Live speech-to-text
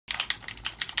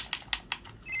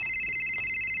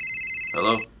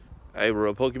Hey,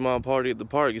 bro, Pokemon party at the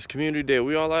park. It's community day.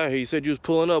 We all out here. You said you was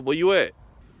pulling up. Where you at?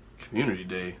 Community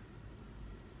day?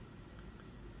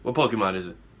 What Pokemon is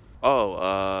it?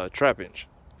 Oh, Trapinch.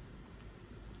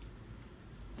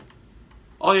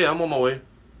 Oh yeah, I'm on my way.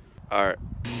 Alright.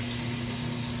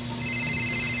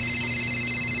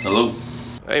 Hello?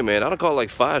 Hey, man, I done caught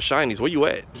like 5 shinies. Where you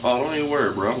at? Oh, don't even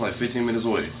worry, bro. I'm like 15 minutes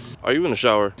away. Are you in the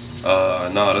shower?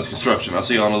 No, that's construction. I'll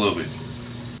see you on a little bit.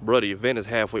 Bro, the event is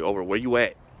halfway over. Where you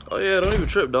at? Oh yeah, don't even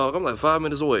trip, dog. I'm like 5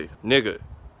 minutes away. Nigga,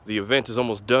 the event is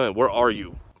almost done. Where are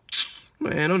you?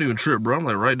 Man, don't even trip, bro. I'm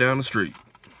like right down the street.